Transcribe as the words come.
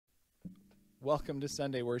Welcome to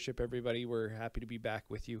Sunday worship, everybody. We're happy to be back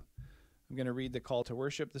with you. I'm going to read the call to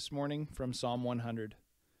worship this morning from Psalm 100.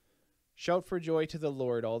 Shout for joy to the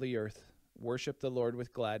Lord, all the earth. Worship the Lord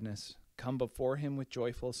with gladness. Come before him with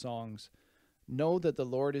joyful songs. Know that the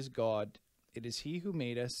Lord is God. It is he who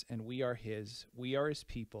made us, and we are his. We are his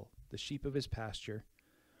people, the sheep of his pasture.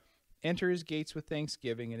 Enter his gates with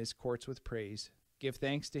thanksgiving and his courts with praise. Give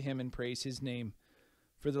thanks to him and praise his name.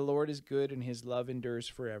 For the Lord is good, and his love endures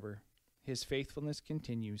forever. His faithfulness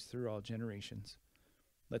continues through all generations.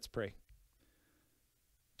 Let's pray.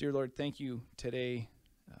 Dear Lord, thank you today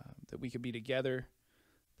that we could be together,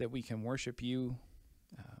 that we can worship you.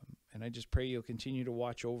 And I just pray you'll continue to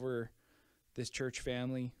watch over this church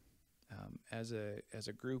family as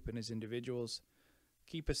a group and as individuals.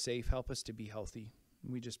 Keep us safe. Help us to be healthy.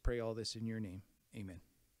 And we just pray all this in your name. Amen.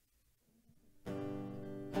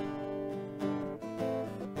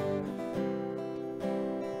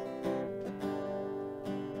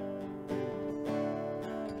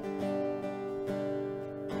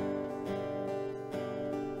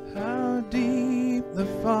 Deep the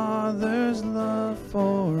Father's love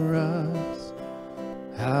for us,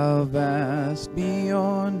 how vast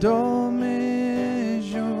beyond all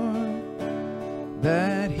measure,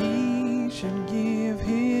 that he should give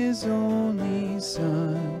his only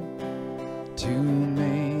Son to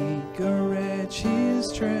make a wretch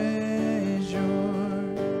his treasure.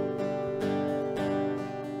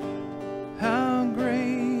 How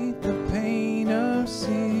great the pain of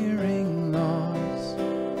searing loss,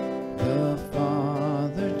 the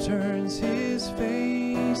Father turns his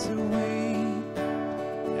face away,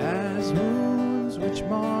 as wounds which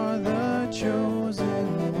mar the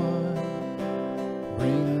chosen one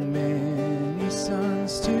bring many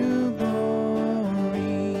sons to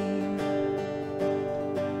glory.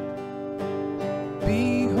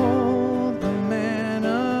 Behold the man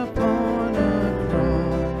upon a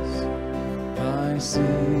cross, my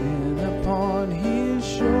sin upon his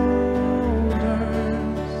shoulders.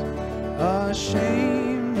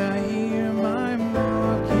 Ashamed, I hear my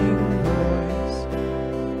mocking voice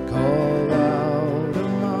call out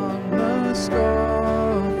among the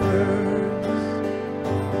scoffers.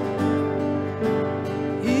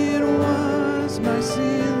 It was my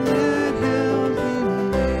sin that held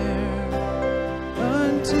him there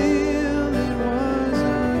until it was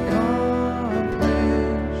accomplished.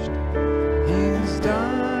 His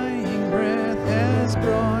dying breath has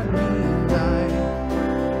brought me life.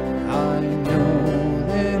 I know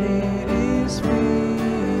that it is finished.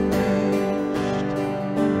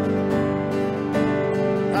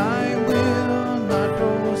 I will not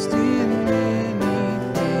boast in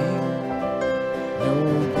anything, no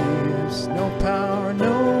gifts, no power,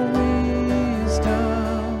 no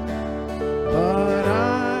wisdom, but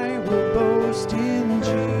I will boast in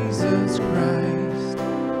Jesus Christ,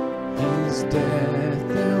 his death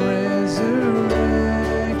and resurrection.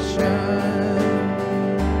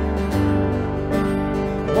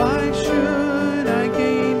 Why should I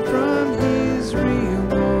gain from his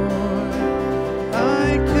reward?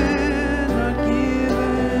 I cannot give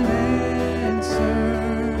an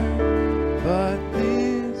answer, but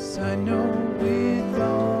this I know with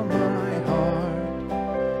all my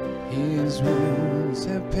heart, his wounds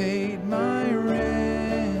have paid my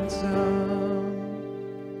ransom.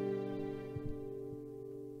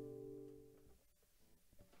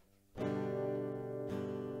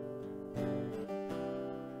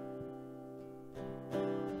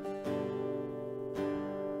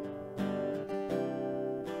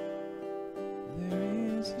 There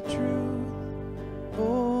is a truth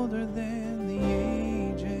older than the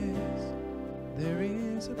ages. There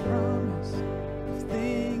is a promise of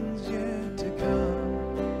things yet to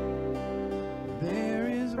come. There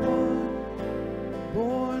is one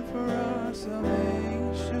born for our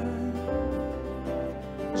salvation,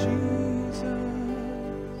 Jesus.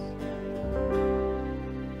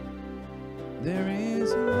 There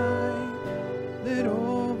is a light that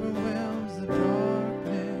overwhelms the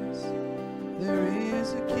darkness. There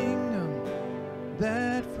is a kingdom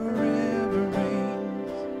that forever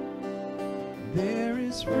reigns. There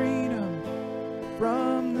is freedom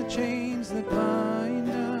from the chains that bind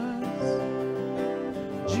us.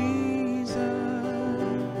 Jesus,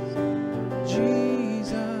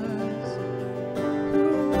 Jesus,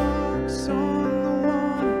 who walks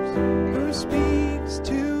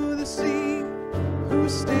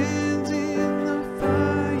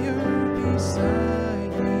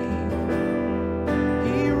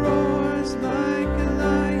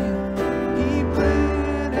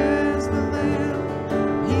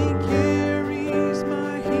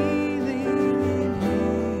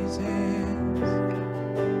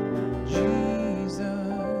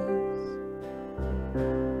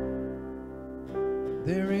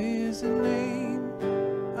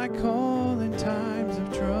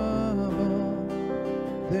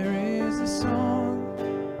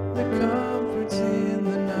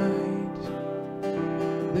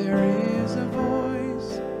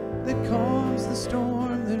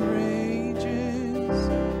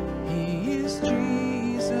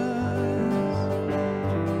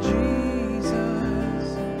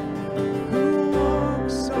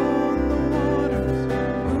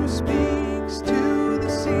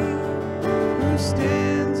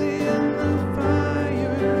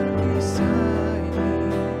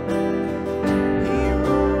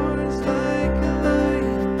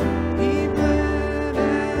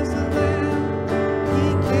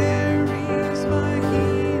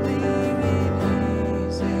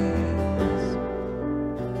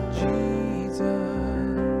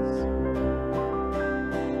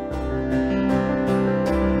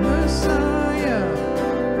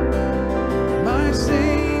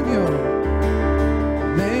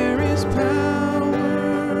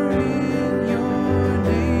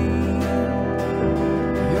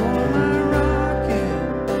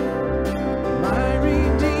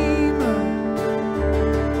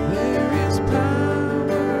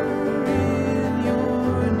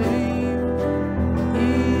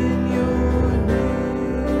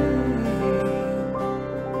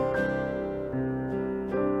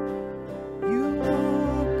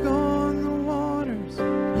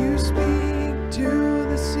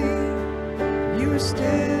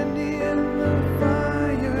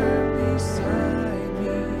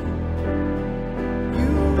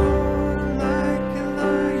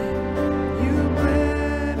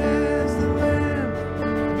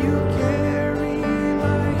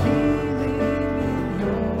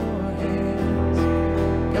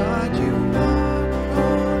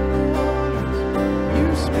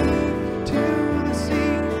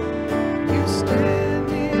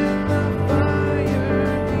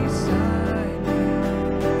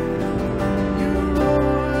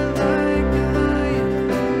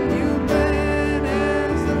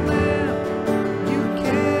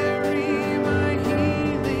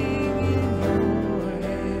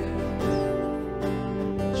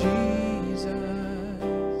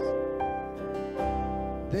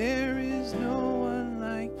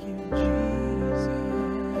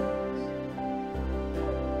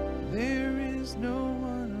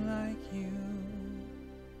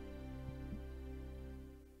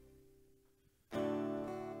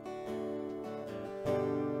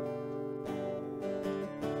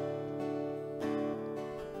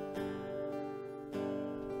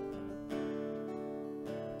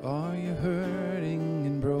Are you hurting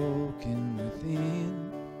and broken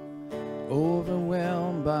within?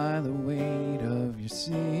 Overwhelmed by the weight of your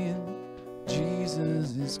sin?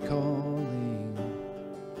 Jesus is calling.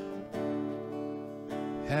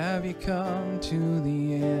 Have you come to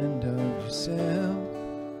the end of yourself?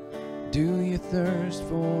 Do you thirst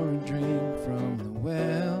for a drink from the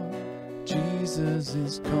well? Jesus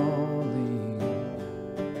is calling.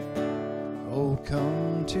 Oh,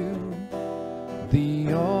 come to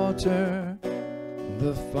the altar.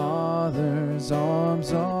 The Father's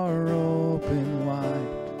arms are open wide.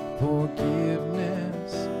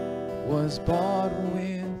 Forgiveness was bought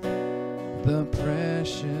with the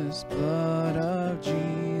precious blood of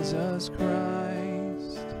Jesus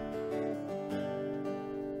Christ.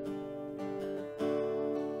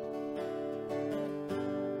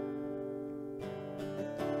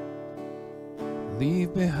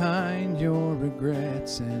 Leave behind your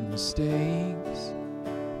regrets and mistakes.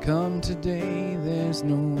 Come today, there's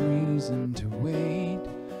no reason to wait.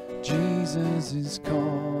 Jesus is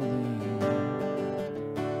calling.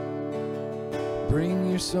 Bring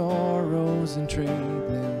your sorrows and trade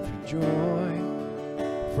them for joy.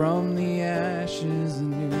 From the ashes a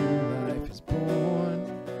new life is born.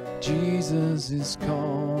 Jesus is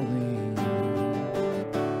calling.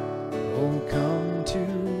 Oh, come to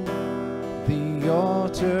the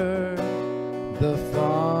altar. The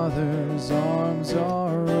Father's arms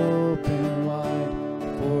are open wide.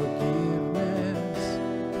 Forgiveness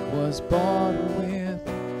was bought with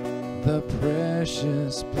the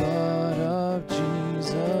precious blood of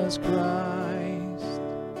Jesus Christ.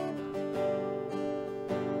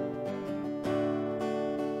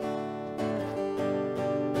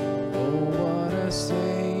 Oh, what a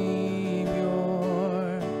Savior!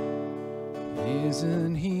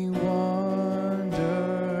 Isn't He wonderful?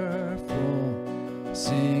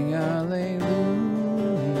 Sing hallelujah,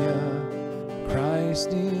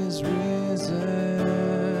 Christ is risen.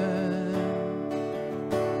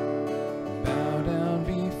 Bow down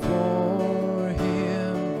before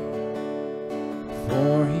Him,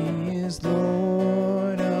 for He is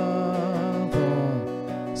Lord of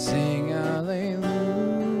all. Sing hallelujah,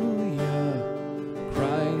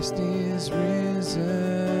 Christ is risen.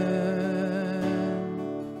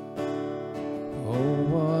 Oh,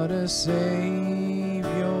 what a Savior!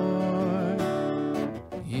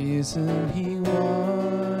 Isn't He wonderful?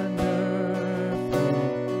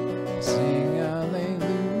 Sing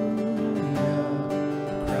hallelujah,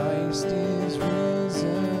 Christ is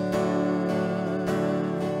risen.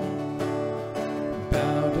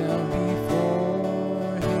 Bow down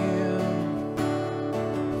before Him,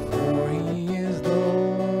 for He is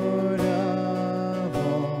Lord of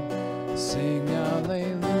all. Sing hallelujah,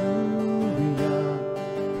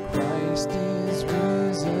 Christ is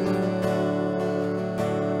risen.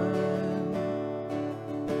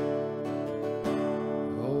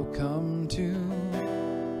 Come to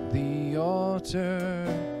the altar.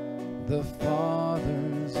 The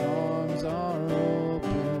Father's arms are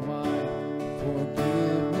open wide.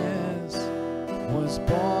 Forgiveness was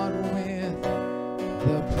bought with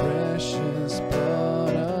the precious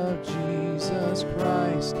blood of Jesus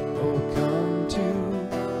Christ. Oh, come to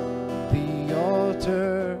the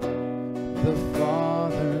altar. The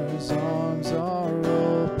Father's arms are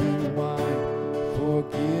open wide.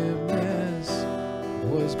 Forgiveness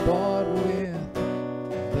was bought with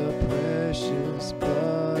the precious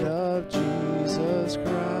blood of Jesus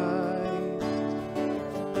Christ.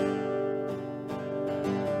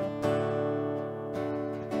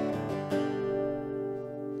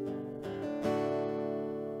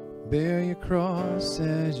 Bear your cross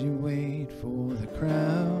as you wait for the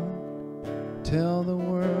crown. Tell the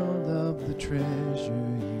world of the treasure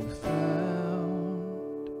you found.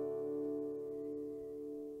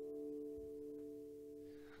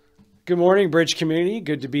 Good morning, Bridge community.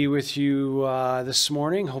 Good to be with you this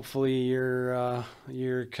morning. Hopefully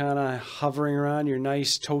you're kind of hovering around your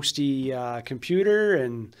nice toasty computer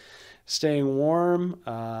and staying warm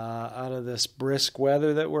out of this brisk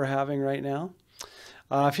weather that we're having right now.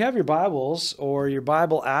 If you have your Bibles or your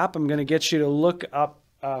Bible app, I'm going to get you to look up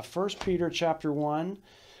 1 Peter chapter 1.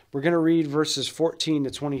 We're going to read verses 14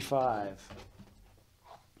 to 25.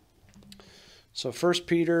 So 1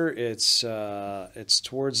 Peter, it's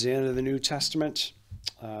towards the end of the New Testament,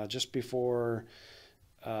 just before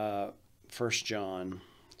 1 John.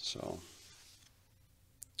 So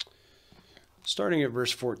starting at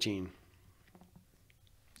verse 14.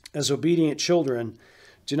 As obedient children,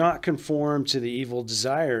 do not conform to the evil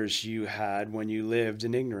desires you had when you lived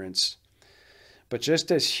in ignorance. But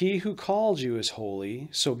just as He who called you is holy,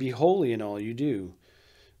 so be holy in all you do.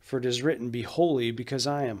 For it is written, Be holy, because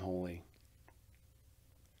I am holy.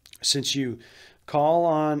 Since you call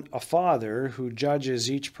on a Father who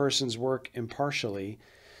judges each person's work impartially,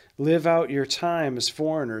 live out your time as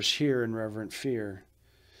foreigners here in reverent fear.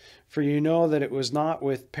 For you know that it was not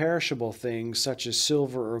with perishable things such as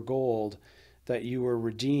silver or gold that you were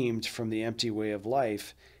redeemed from the empty way of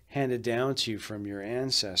life handed down to you from your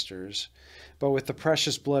ancestors, but with the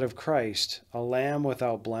precious blood of Christ, a lamb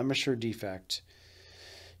without blemish or defect.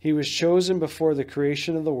 He was chosen before the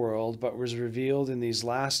creation of the world, but was revealed in these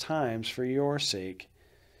last times for your sake.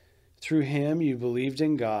 Through him you believed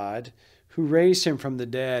in God, who raised him from the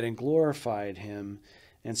dead and glorified him,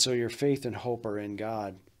 and so your faith and hope are in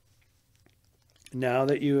God. Now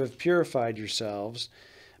that you have purified yourselves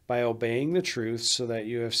by obeying the truth, so that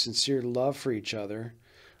you have sincere love for each other,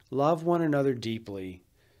 love one another deeply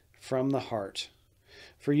from the heart.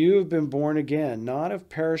 For you have been born again, not of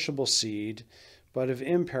perishable seed, but of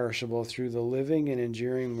imperishable, through the living and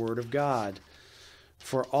enduring word of God.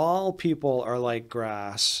 For all people are like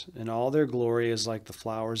grass, and all their glory is like the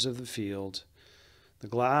flowers of the field. The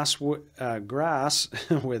grass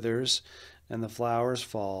withers, and the flowers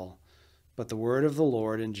fall, but the word of the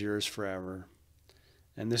Lord endures forever.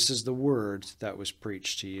 And this is the word that was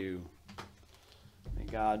preached to you. May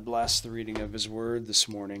God bless the reading of his word this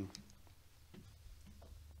morning.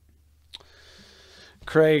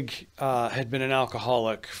 Craig had been an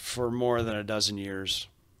alcoholic for more than a dozen years.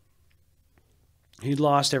 He'd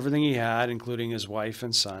lost everything he had, including his wife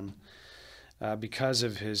and son, because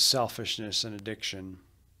of his selfishness and addiction.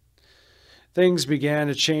 Things began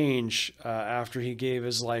to change after he gave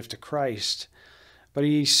his life to Christ, but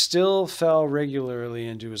he still fell regularly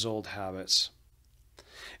into his old habits.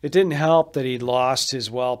 It didn't help that he'd lost his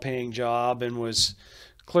well-paying job and was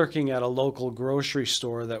clerking at a local grocery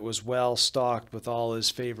store that was well stocked with all his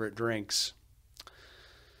favorite drinks.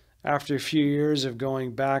 After a few years of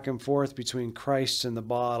going back and forth between Christ and the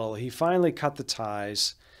bottle, he finally cut the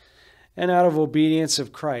ties and, out of obedience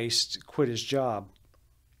of Christ, quit his job.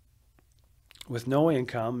 With no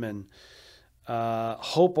income and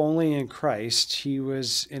hope only in Christ, he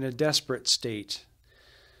was in a desperate state.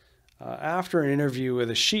 After an interview with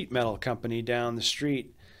a sheet metal company down the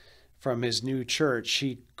street from his new church,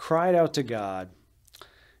 he cried out to God.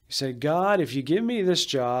 He said, God, if you give me this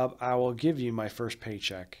job, I will give you my first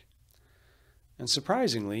paycheck. And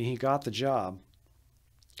surprisingly, he got the job.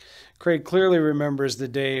 Craig clearly remembers the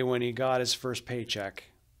day when he got his first paycheck.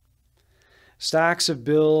 Stacks of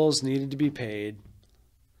bills needed to be paid,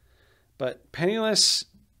 but he was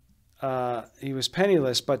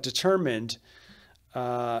penniless but determined.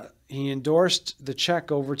 He endorsed the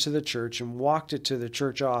check over to the church and walked it to the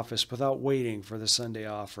church office without waiting for the Sunday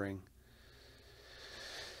offering.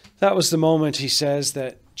 That was the moment, he says,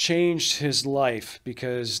 that changed his life,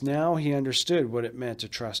 because now he understood what it meant to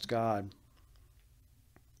trust God.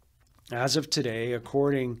 As of today,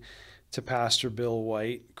 according to Pastor Bill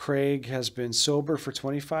White, Craig has been sober for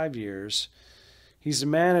 25 years. He's a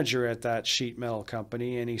manager at that sheet metal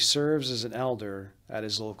company, and he serves as an elder at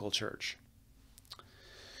his local church.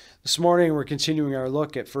 This morning, we're continuing our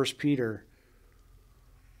look at 1 Peter.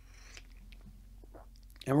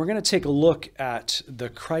 And we're going to take a look at the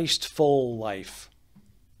Christ-full life.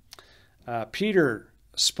 Peter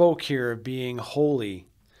spoke here of being holy,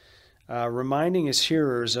 reminding his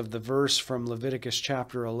hearers of the verse from Leviticus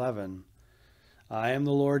chapter 11. I am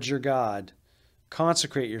the Lord your God.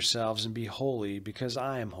 Consecrate yourselves and be holy, because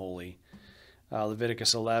I am holy.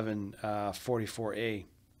 Leviticus 11, 44a.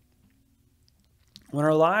 When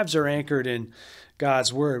our lives are anchored in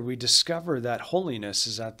God's word, we discover that holiness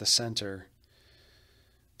is at the center.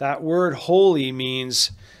 That word holy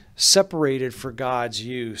means separated for God's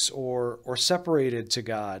use, or separated to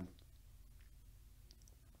God.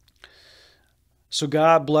 So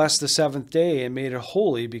God blessed the seventh day and made it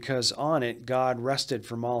holy, because on it God rested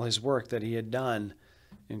from all his work that he had done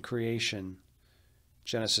in creation.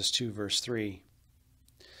 Genesis 2 verse 3.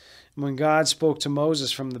 When God spoke to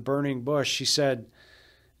Moses from the burning bush, he said,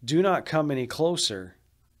 do not come any closer.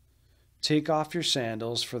 Take off your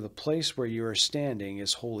sandals, for the place where you are standing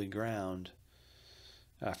is holy ground.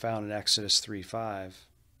 Found in Exodus 3:5.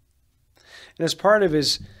 And as part of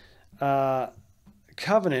his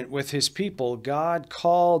covenant with his people, God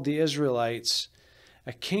called the Israelites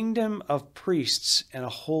a kingdom of priests and a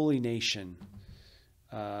holy nation.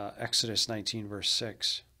 Exodus 19 verse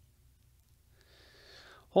 6.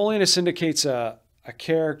 Holiness indicates a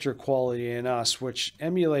character quality in us which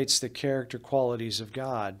emulates the character qualities of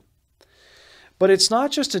God. But it's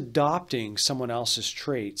not just adopting someone else's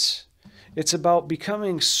traits. It's about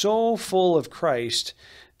becoming so full of Christ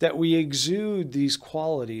that we exude these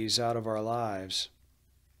qualities out of our lives.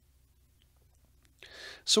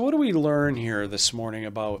 So what do we learn here this morning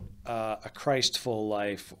about a Christful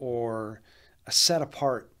life or a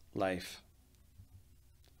set-apart life?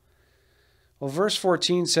 Well, verse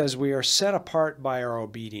 14 says we are set apart by our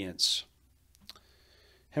obedience.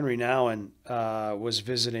 Henry Nouwen was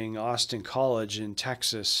visiting Austin College in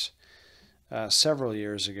Texas several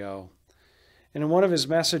years ago. And in one of his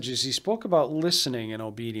messages, he spoke about listening and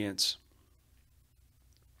obedience.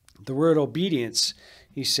 The word obedience,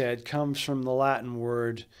 he said, comes from the Latin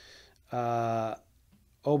word obodere,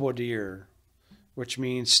 which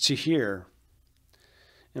means to hear.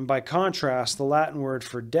 And by contrast, the Latin word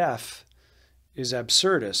for deaf is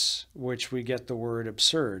absurdus, which we get the word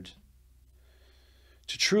absurd.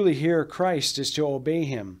 To truly hear Christ is to obey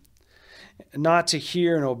him. Not to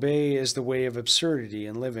hear and obey is the way of absurdity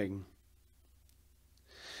in living.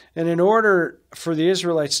 And in order for the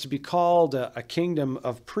Israelites to be called a kingdom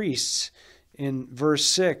of priests, in verse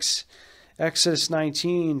 6, Exodus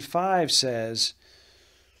 19:5 says,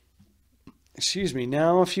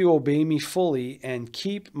 now if you obey me fully and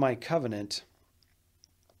keep my covenant,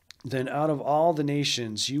 then out of all the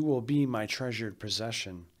nations you will be my treasured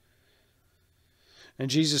possession. And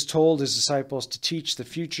Jesus told his disciples to teach the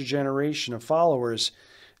future generation of followers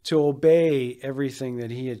to obey everything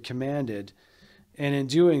that he had commanded, and in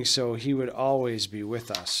doing so, he would always be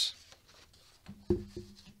with us.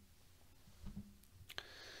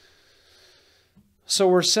 So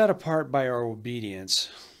we're set apart by our obedience.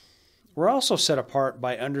 We're also set apart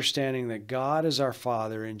by understanding that God is our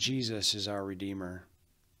Father and Jesus is our Redeemer.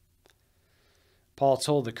 Paul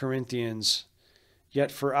told the Corinthians,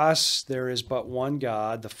 "Yet for us there is but one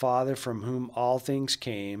God, the Father, from whom all things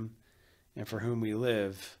came, and for whom we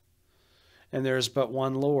live. And there is but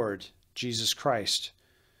one Lord, Jesus Christ,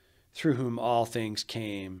 through whom all things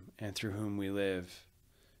came, and through whom we live."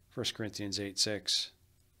 1 Corinthians 8:6.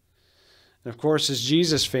 And of course, as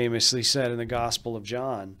Jesus famously said in the Gospel of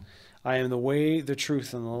John, "I am the way, the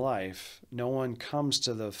truth, and the life. No one comes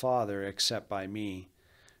to the Father except by me."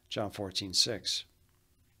 John 14:6.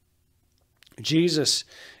 Jesus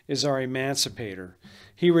is our emancipator.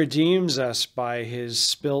 He redeems us by his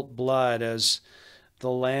spilt blood as the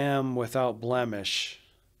lamb without blemish,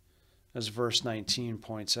 as verse 19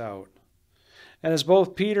 points out. And as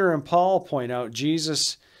both Peter and Paul point out,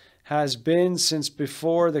 Jesus has been, since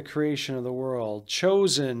before the creation of the world,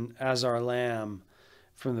 chosen as our lamb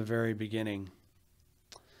from the very beginning.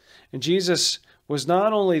 And Jesus was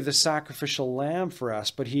not only the sacrificial lamb for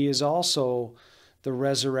us, but he is also the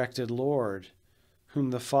resurrected Lord,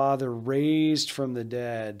 whom the Father raised from the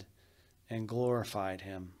dead and glorified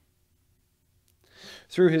him.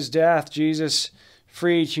 Through his death, Jesus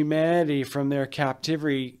freed humanity from their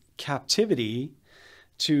captivity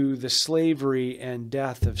to the slavery and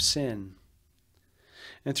death of sin.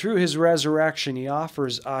 And through his resurrection, he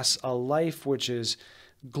offers us a life which is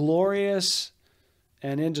glorious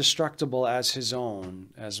and indestructible as his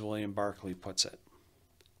own, as William Barclay puts it.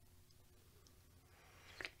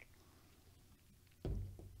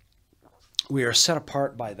 We are set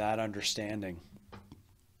apart by that understanding.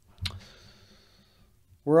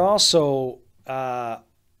 We're also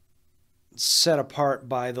set apart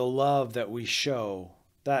by the love that we show.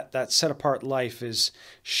 That set apart life is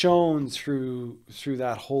shown through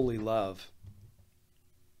that holy love.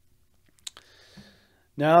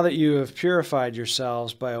 Now that you have purified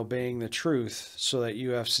yourselves by obeying the truth, so that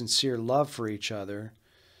you have sincere love for each other,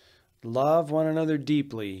 love one another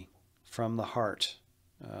deeply from the heart.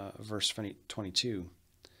 Verse 22.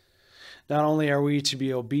 Not only are we to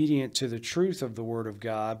be obedient to the truth of the Word of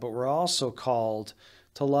God, but we're also called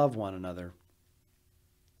to love one another.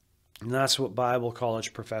 And that's what Bible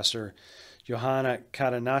college professor Johanna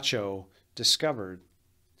Catanaccio discovered.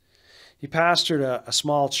 He pastored a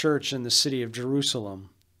small church in the city of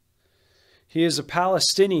Jerusalem. He is a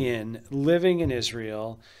Palestinian living in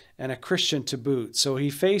Israel and a Christian to boot, so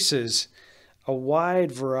he faces a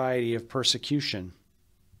wide variety of persecution.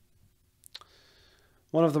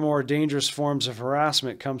 One of the more dangerous forms of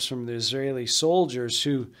harassment comes from the Israeli soldiers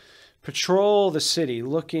who patrol the city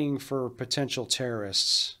looking for potential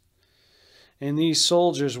terrorists. And these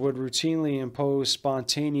soldiers would routinely impose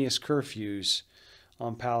spontaneous curfews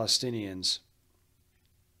on Palestinians.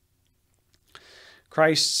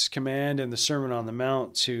 Christ's command in the Sermon on the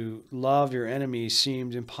Mount to love your enemies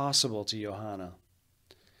seemed impossible to Johanna.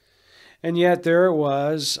 And yet there it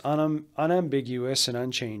was, unambiguous and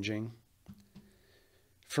unchanging.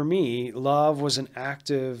 For me, love was an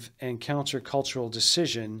active and countercultural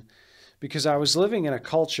decision because I was living in a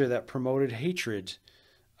culture that promoted hatred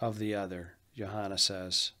of the other Johanna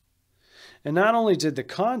says. And not only did the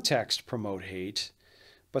context promote hate,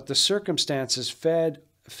 but the circumstances fed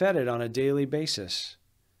it on a daily basis.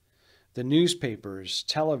 The newspapers,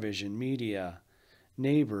 television, media,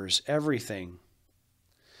 neighbors, everything.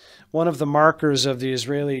 One of the markers of the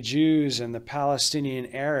Israeli Jews and the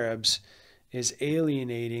Palestinian Arabs is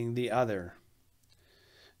alienating the other.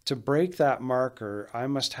 To break that marker, I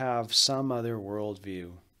must have some other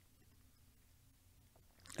worldview.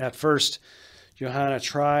 At first, Johanna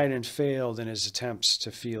tried and failed in his attempts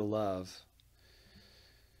to feel love.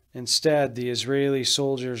 Instead, the Israeli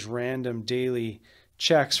soldiers' random daily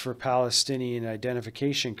checks for Palestinian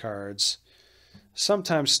identification cards,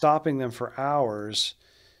 sometimes stopping them for hours,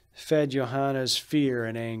 fed Johanna's fear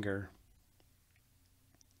and anger.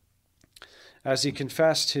 As he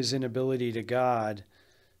confessed his inability to God,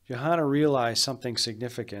 Johanna realized something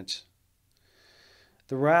significant.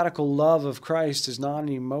 The radical love of Christ is not an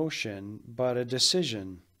emotion, but a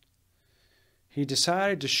decision. He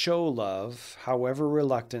decided to show love, however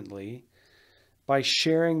reluctantly, by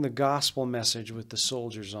sharing the gospel message with the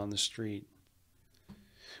soldiers on the street.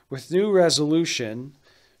 With new resolution,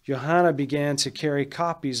 Johanna began to carry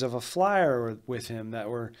copies of a flyer with him that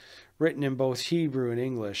were written in both Hebrew and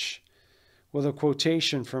English, with a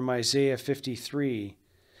quotation from Isaiah 53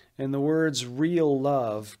 and the words "real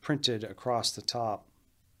love" printed across the top.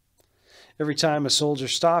 Every time a soldier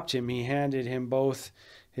stopped him, he handed him both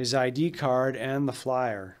his ID card and the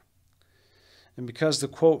flyer. And because the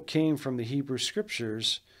quote came from the Hebrew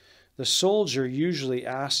scriptures, the soldier usually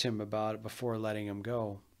asked him about it before letting him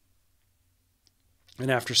go. And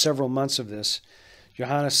after several months of this,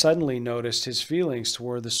 Johanna suddenly noticed his feelings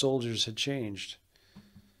toward the soldiers had changed.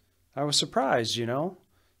 I was surprised,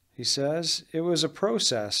 he says. It was a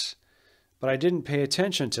process, but I didn't pay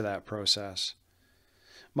attention to that process.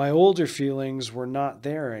 My older feelings were not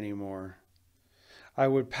there anymore. I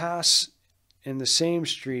would pass in the same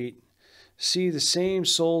street, see the same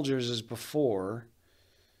soldiers as before,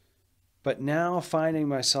 but now finding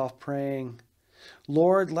myself praying,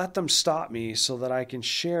 Lord, let them stop me so that I can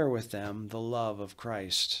share with them the love of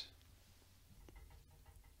Christ.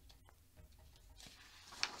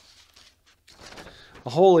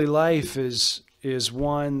 A holy life is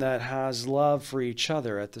one that has love for each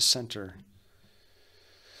other at the center.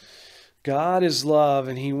 God is love,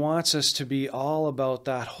 and he wants us to be all about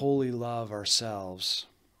that holy love ourselves.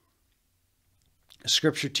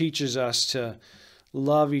 Scripture teaches us to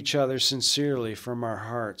love each other sincerely from our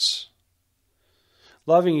hearts.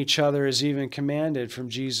 Loving each other is even commanded from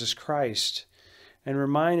Jesus Christ and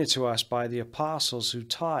reminded to us by the apostles who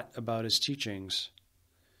taught about his teachings.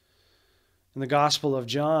 In the Gospel of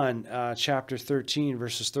John, chapter 13,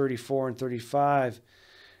 verses 34 and 35,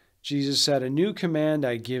 Jesus said, "A new command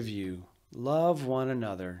I give you, love one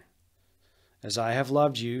another. As I have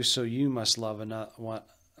loved you, so you must love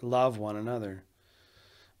one another.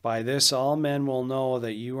 By this all men will know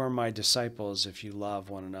that you are my disciples if you love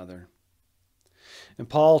one another." And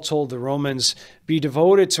Paul told the Romans, "Be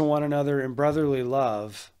devoted to one another in brotherly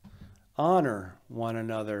love. Honor one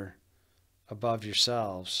another above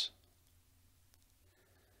yourselves."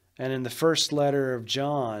 And in the first letter of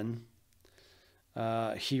John,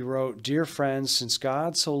 he wrote, "Dear friends, since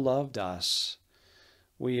God so loved us,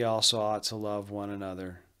 we also ought to love one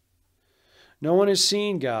another. No one has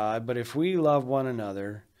seen God, but if we love one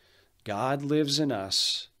another, God lives in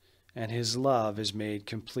us, and his love is made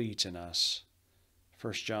complete in us."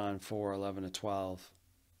 1 John 4:11-12.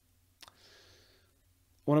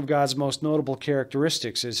 One of God's most notable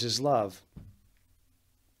characteristics is his love.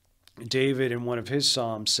 David, in one of his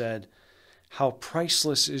psalms, said, "How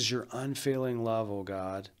priceless is your unfailing love, O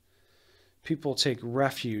God. People take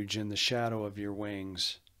refuge in the shadow of your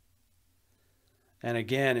wings." And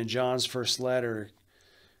again, in John's first letter,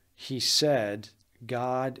 he said,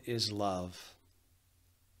 God is love.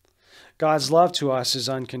 God's love to us is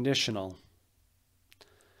unconditional.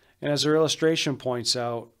 And as our illustration points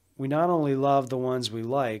out, we not only love the ones we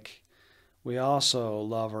like, we also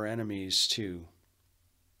love our enemies too.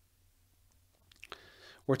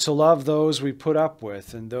 We're to love those we put up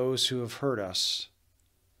with and those who have hurt us.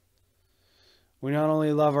 We not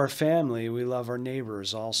only love our family, we love our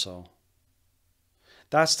neighbors also.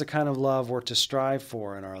 That's the kind of love we're to strive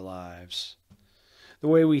for in our lives. The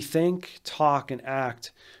way we think, talk, and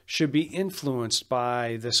act should be influenced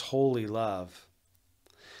by this holy love.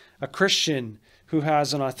 A Christian who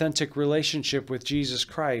has an authentic relationship with Jesus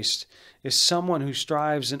Christ is someone who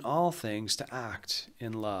strives in all things to act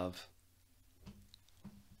in love.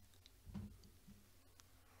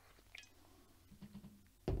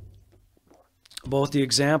 Both the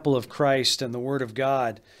example of Christ and the Word of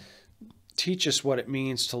God teach us what it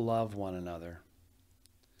means to love one another.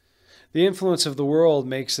 The influence of the world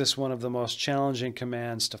makes this one of the most challenging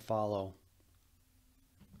commands to follow.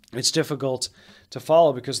 It's difficult to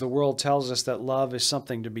follow because the world tells us that love is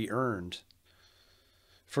something to be earned.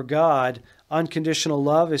 For God, unconditional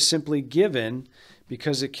love is simply given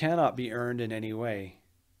because it cannot be earned in any way.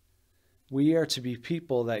 We are to be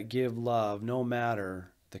people that give love no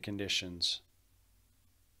matter the conditions.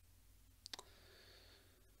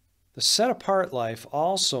 The set-apart life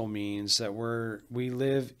also means that we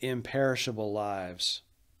live imperishable lives.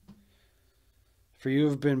 For you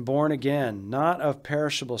have been born again, not of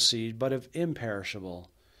perishable seed, but of imperishable,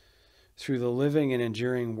 through the living and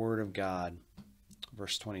enduring Word of God.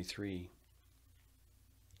 Verse 23.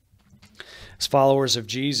 As followers of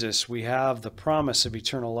Jesus, we have the promise of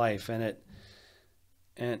eternal life, and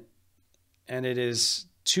it is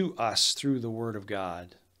to us through the Word of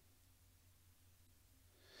God.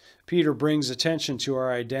 Peter brings attention to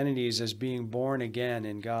our identities as being born again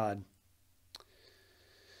in God.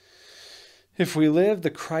 If we live the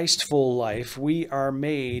Christful life, we are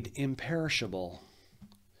made imperishable.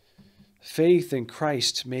 Faith in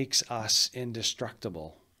Christ makes us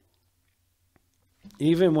indestructible.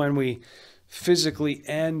 Even when we physically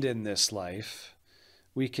end in this life,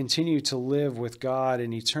 we continue to live with God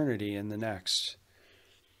in eternity in the next.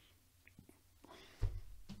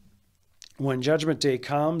 When Judgment Day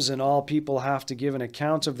comes and all people have to give an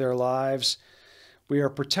account of their lives, we are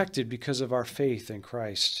protected because of our faith in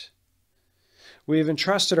Christ. We have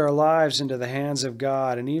entrusted our lives into the hands of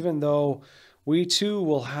God, and even though we too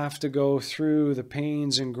will have to go through the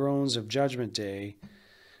pains and groans of Judgment Day,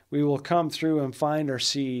 we will come through and find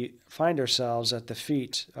ourselves at the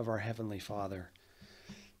feet of our Heavenly Father.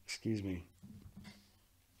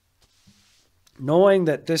 Knowing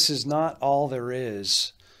that this is not all there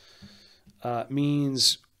is,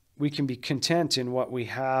 means we can be content in what we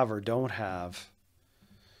have or don't have.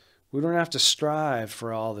 We don't have to strive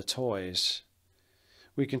for all the toys.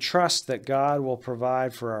 We can trust that God will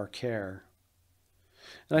provide for our care.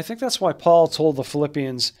 And I think that's why Paul told the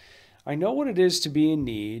Philippians, I know what it is to be in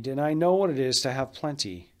need, and I know what it is to have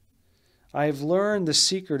plenty. I have learned the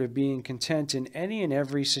secret of being content in any and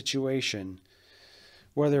every situation,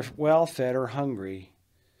 whether well-fed or hungry,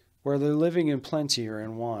 whether living in plenty or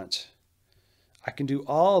in want. I can do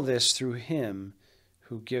all this through him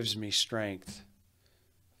who gives me strength.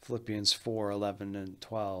 Philippians 4:11 and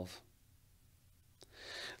 12.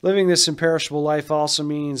 Living this imperishable life also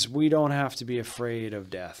means we don't have to be afraid of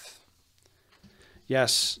death.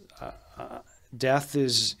 Yes, death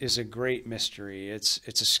is a great mystery. It's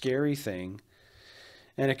a scary thing,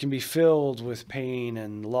 and it can be filled with pain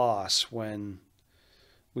and loss when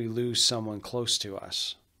we lose someone close to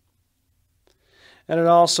us. And it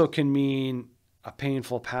also can mean a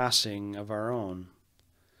painful passing of our own.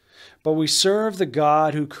 But we serve the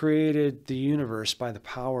God who created the universe by the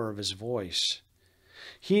power of his voice.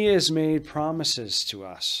 He has made promises to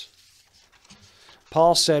us.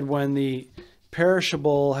 Paul said, when the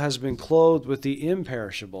perishable has been clothed with the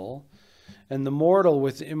imperishable, and the mortal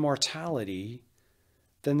with immortality,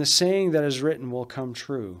 then the saying that is written will come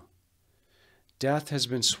true. Death has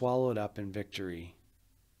been swallowed up in victory.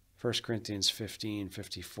 1 Corinthians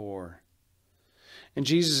 15:54. And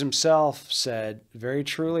Jesus himself said, very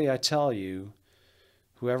truly I tell you,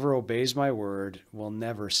 whoever obeys my word will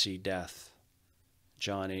never see death.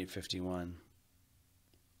 John 8:51.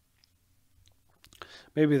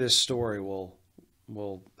 Maybe this story will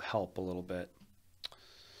help a little bit.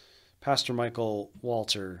 Pastor Michael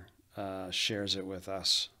Walter shares it with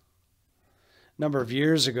us. A number of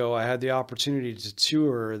years ago, I had the opportunity to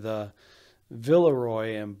tour the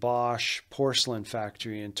Villeroy and Bosch porcelain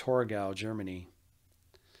factory in Torgau, Germany.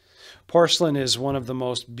 Porcelain is one of the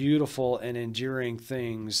most beautiful and enduring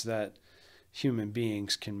things that human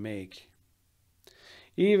beings can make.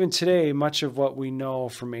 Even today, much of what we know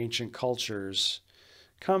from ancient cultures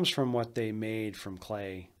comes from what they made from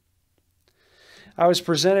clay. I was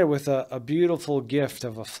presented with a beautiful gift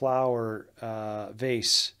of a flower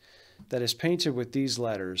vase that is painted with these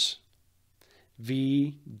letters,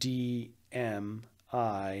 VDMIAE.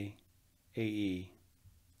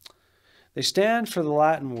 They stand for the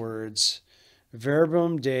Latin words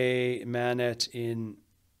Verbum Dei manet in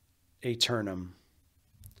aeternum.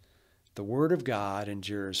 The Word of God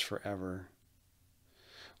endures forever.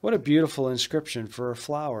 What a beautiful inscription for a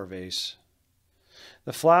flower vase.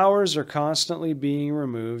 The flowers are constantly being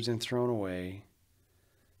removed and thrown away.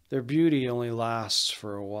 Their beauty only lasts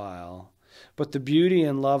for a while, but the beauty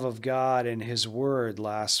and love of God and His Word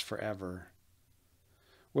lasts forever.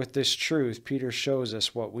 With this truth, Peter shows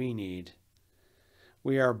us what we need.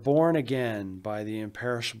 We are born again by the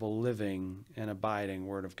imperishable, living, and abiding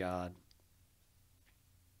Word of God.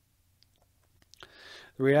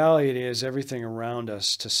 The reality is everything around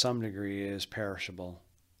us to some degree is perishable.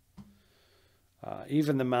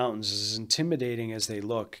 Even the mountains, as intimidating as they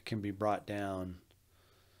look, can be brought down.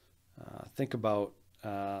 Think about,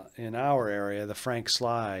 in our area, the Frank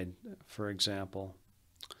Slide, for example.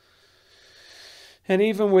 And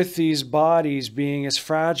even with these bodies being as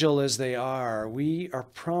fragile as they are, we are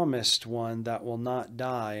promised one that will not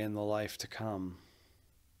die in the life to come.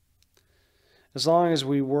 As long as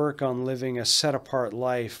we work on living a set-apart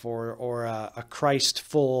life or a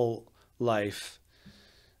Christ-full life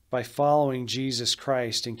by following Jesus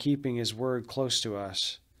Christ and keeping His Word close to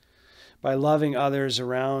us, by loving others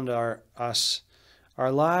around us,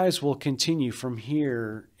 our lives will continue from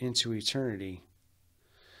here into eternity.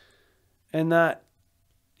 And that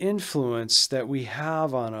influence that we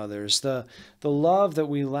have on others, the love that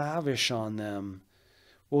we lavish on them,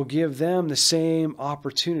 will give them the same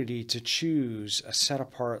opportunity to choose a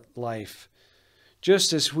set-apart life,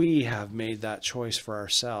 just as we have made that choice for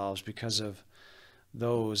ourselves because of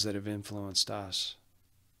those that have influenced us.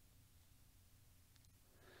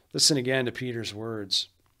 Listen again to Peter's words.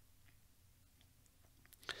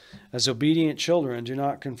 As obedient children, do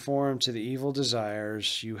not conform to the evil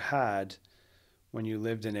desires you had when you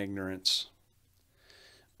lived in ignorance.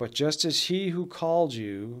 But just as He who called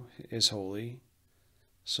you is holy,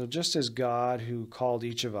 so just as God who called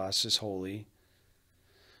each of us is holy,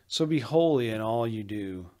 so be holy in all you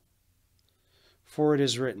do. For it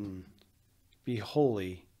is written, be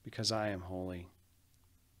holy because I am holy.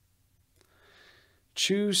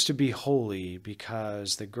 Choose to be holy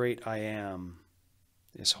because the great I Am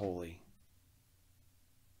is holy.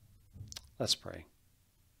 Let's pray.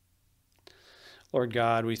 Lord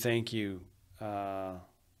God, we thank you for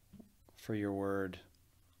your word.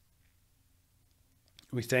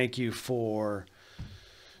 We thank you for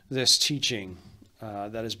this teaching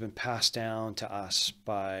that has been passed down to us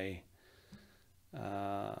by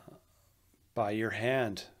your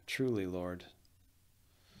hand, truly, Lord.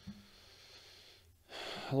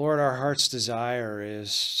 Lord, our heart's desire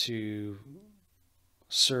is to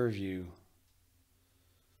serve you.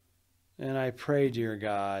 And I pray, dear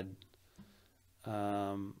God,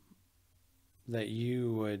 that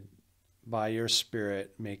you would, by your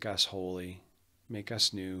Spirit, make us holy, make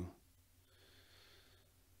us new.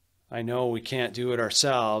 I know we can't do it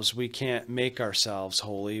ourselves. We can't make ourselves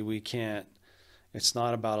holy. We can't. It's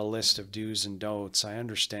not about a list of do's and don'ts. I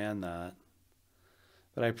understand that.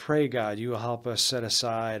 But I pray, God, you will help us set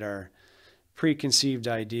aside our preconceived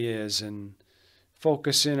ideas and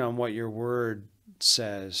focus in on what your word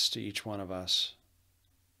says to each one of us.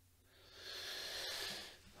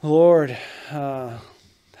 Lord,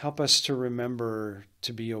 help us to remember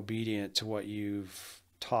to be obedient to what you've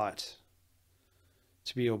taught,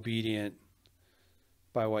 to be obedient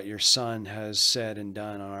by what your Son has said and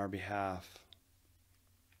done on our behalf.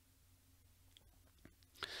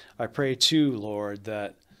 I pray too, Lord,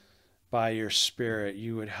 that by your Spirit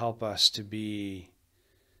you would help us to be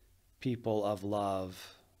people of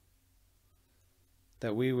love,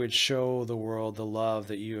 that we would show the world the love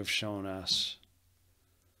that you have shown us,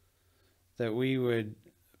 that we would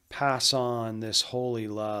pass on this holy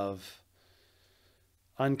love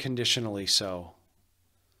unconditionally so,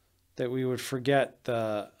 that we would forget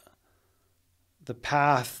the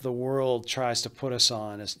path the world tries to put us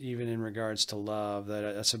on, even in regards to love, that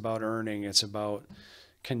it's about earning, it's about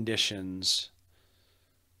conditions,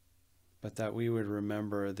 but that we would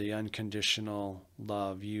remember the unconditional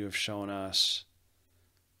love you have shown us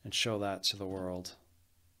and show that to the world.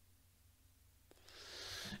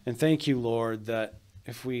 And thank you, Lord, that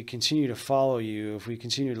if we continue to follow you, if we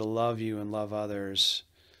continue to love you and love others,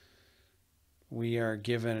 we are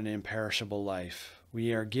given an imperishable life.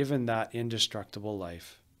 We are given that indestructible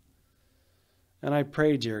life. And I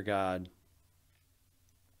pray, dear God,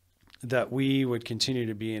 that we would continue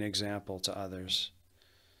to be an example to others.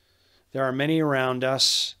 There are many around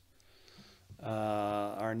us,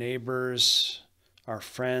 our neighbors, our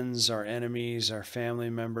friends, our enemies, our family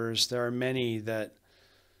members. There are many that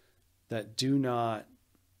do not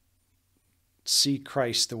see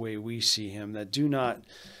Christ the way we see him, that do not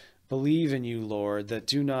believe in you, Lord, that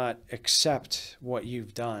do not accept what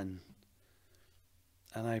you've done.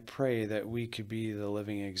 And I pray that we could be the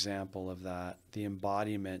living example of that, the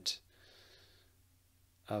embodiment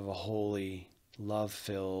of a holy,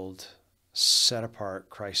 love-filled, set-apart,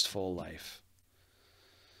 Christ-full life.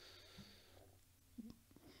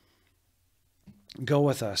 Go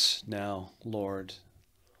with us now, Lord,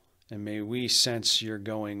 and may we sense you're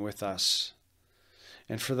going with us.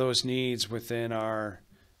 and for those needs within our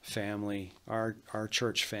family, our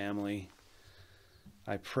church family.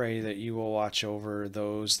 I pray that you will watch over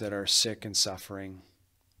those that are sick and suffering.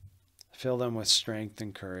 Fill them with strength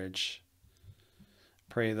and courage.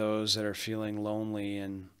 Pray those that are feeling lonely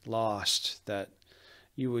and lost, that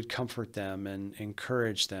you would comfort them and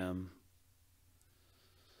encourage them.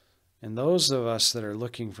 And those of us that are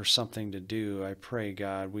looking for something to do, I pray,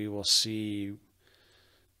 God, we will see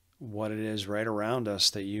what it is right around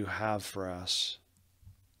us that you have for us.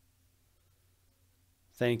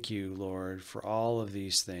 Thank you, Lord, for all of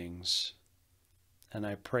these things. And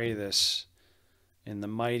I pray this in the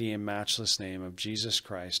mighty and matchless name of Jesus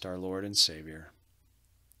Christ, our Lord and Savior.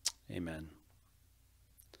 Amen.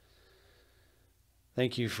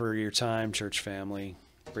 Thank you for your time, church family,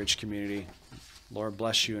 Bridge community. Lord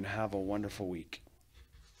bless you and have a wonderful week.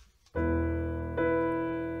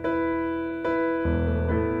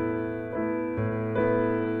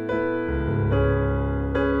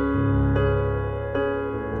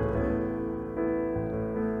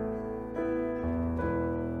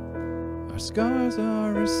 Our scars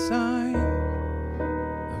are a sign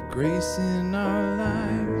of grace in our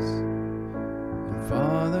lives. And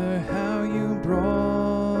Father, how you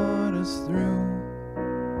brought us through.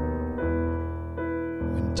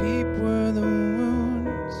 When deep were the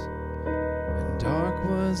wounds and dark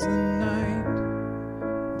was the night,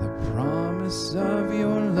 the promise of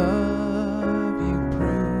your love you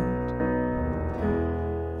proved.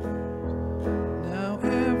 Now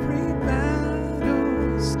every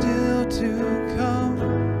battle is still to come.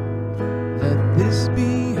 Let this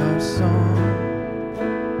be our song.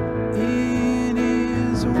 It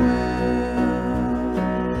is well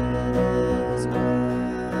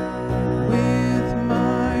with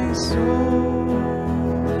my soul.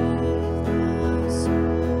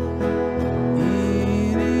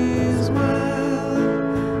 It is well.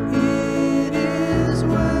 It is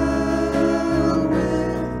well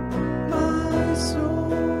with my soul.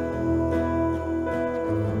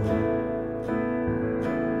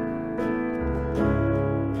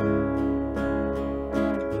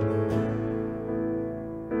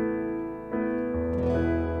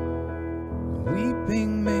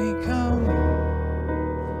 Weeping may come,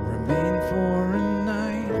 remain for a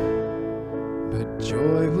night, but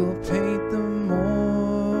joy will paint the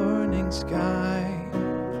morning sky.